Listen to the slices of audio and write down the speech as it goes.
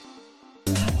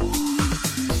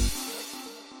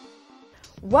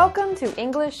Welcome to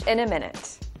English in a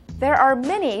Minute. There are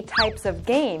many types of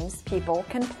games people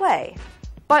can play.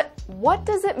 But what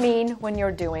does it mean when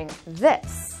you're doing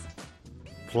this?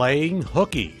 Playing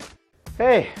hooky.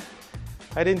 Hey,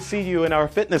 I didn't see you in our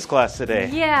fitness class today.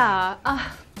 Yeah,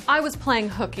 I was playing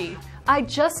hooky. I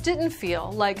just didn't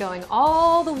feel like going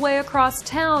all the way across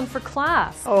town for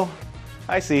class. Oh,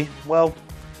 I see. Well,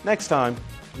 next time,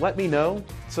 let me know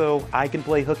so I can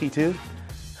play hooky too.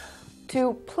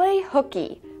 To play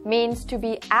hooky means to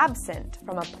be absent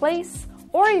from a place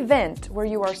or event where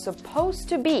you are supposed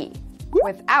to be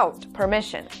without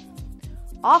permission.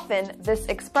 Often, this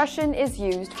expression is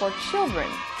used for children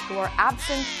who are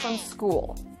absent from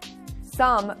school.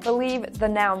 Some believe the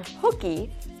noun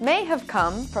hooky may have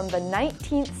come from the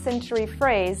 19th century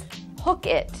phrase hook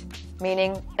it,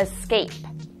 meaning escape.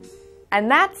 And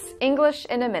that's English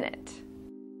in a Minute.